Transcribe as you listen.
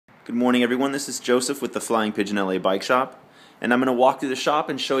Good morning, everyone. This is Joseph with the Flying Pigeon LA Bike Shop, and I'm going to walk through the shop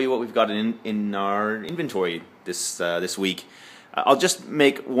and show you what we've got in our inventory this week. I'll just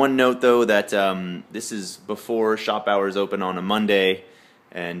make one note, though, that this is before shop hours open on a Monday,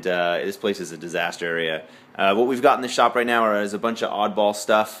 and this place is a disaster area. What we've got in the shop right now is a bunch of oddball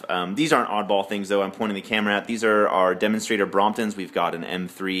stuff. These aren't oddball things, though. I'm pointing the camera at. These are our demonstrator Bromptons. We've got an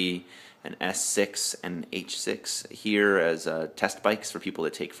M3, an S6, and an H6 here as test bikes for people to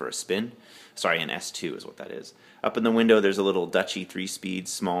take for a spin. Sorry, an S2 is what that is. Up in the window there's a little Dutchy 3-speed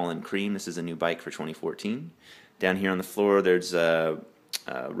small in cream. This is a new bike for 2014. Down here on the floor there's a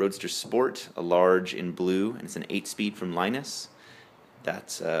Roadster Sport, a large in blue, and it's an 8-speed from Linus.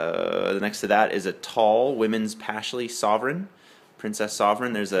 That's next to that is a tall women's Pashley Sovereign, Princess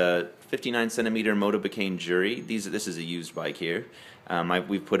Sovereign. There's a 59cm Motobecane Jury. This is a used bike here.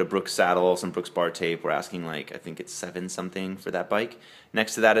 We've put a Brooks saddle, some Brooks bar tape. We're asking, like, I think it's 7 something for that bike.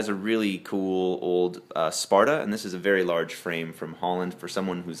 Next to that is a really cool old Sparta, and this is a very large frame from Holland for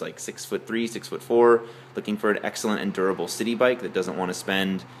someone who's like 6'3", 6'4", looking for an excellent and durable city bike that doesn't want to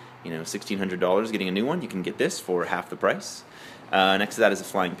spend, you know, $1,600 getting a new one. You can get this for half the price. Next to that is a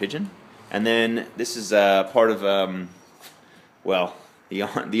Flying Pigeon, and then this is part of well,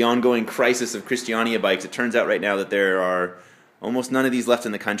 the ongoing crisis of CicLAvia bikes. It turns out right now that there are almost none of these left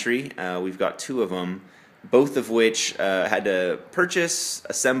in the country. We've got 2 of them, both of which had to purchase,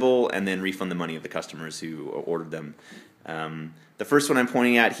 assemble, and then refund the money of the customers who ordered them. The first one I'm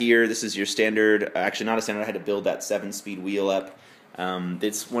pointing at here, this is your standard, actually not a standard, I had to build that 7-speed wheel up.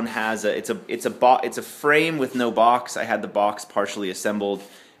 This one has it's a frame with no box. I had the box partially assembled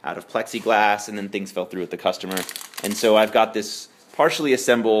out of plexiglass, and then things fell through with the customer. And so I've got this partially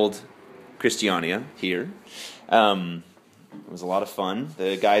assembled CicLAvia here. It was a lot of fun.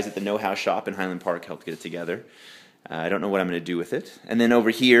 The guys at the Know How shop in Highland Park helped get it together. I don't know what I'm going to do with it. And then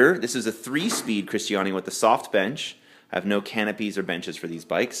over here, this is a 3-speed CicLAvia with the soft bench. I have no canopies or benches for these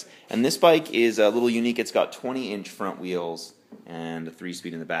bikes. And this bike is a little unique. It's got 20-inch front wheels and a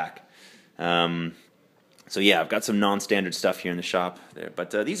 3-speed in the back. So yeah, I've got some non-standard stuff here in the shop there.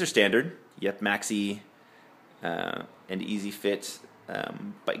 But these are standard. Yep, Maxi and Easy Fit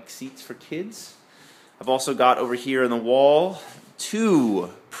bike seats for kids. I've also got over here on the wall 2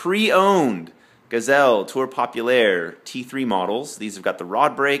 pre-owned Gazelle Tour Populaire T3 models. These have got the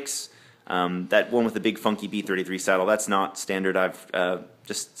rod brakes. That one with the big funky B33 saddle, that's not standard. I've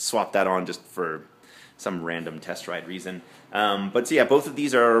just swapped that on just for some random test ride reason. But so yeah, both of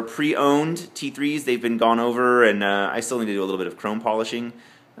these are pre-owned T3s. They've been gone over, and I still need to do a little bit of chrome polishing.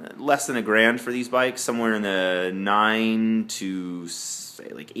 Less than $1,000 for these bikes, somewhere in the $900 to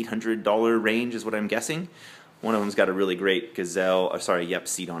like $800 range is what I'm guessing. One of them's got a really great Yep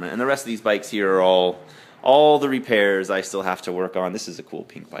seat on it, and the rest of these bikes here are all the repairs I still have to work on. This is a cool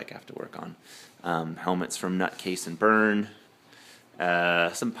pink bike I have to work on. Helmets from Nutcase and Burn,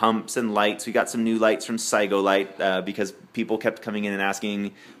 some pumps and lights. We got some new lights from Saigo Light because people kept coming in and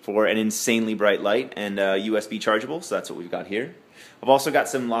asking for an insanely bright light and USB chargeable, so that's what we've got here. I've also got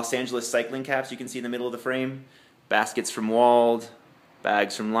some Los Angeles cycling caps you can see in the middle of the frame, baskets from Wald,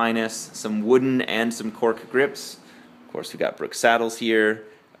 bags from Linus, some wooden and some cork grips. Of course, we've got Brooks saddles here,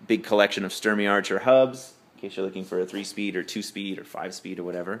 a big collection of Sturmey Archer hubs, in case you're looking for a 3-speed or 2-speed or 5-speed or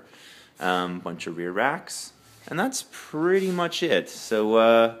whatever. Bunch of rear racks, and that's pretty much it.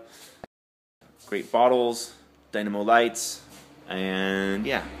 So, great bottles, dynamo lights, and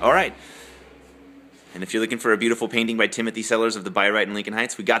yeah, all right. And if you're looking for a beautiful painting by Timothy Sellers of the By-Right in Lincoln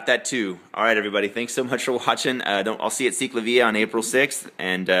Heights, we got that too. All right, everybody, thanks so much for watching. I'll see you at CicLAvia on April 6th,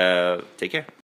 and take care.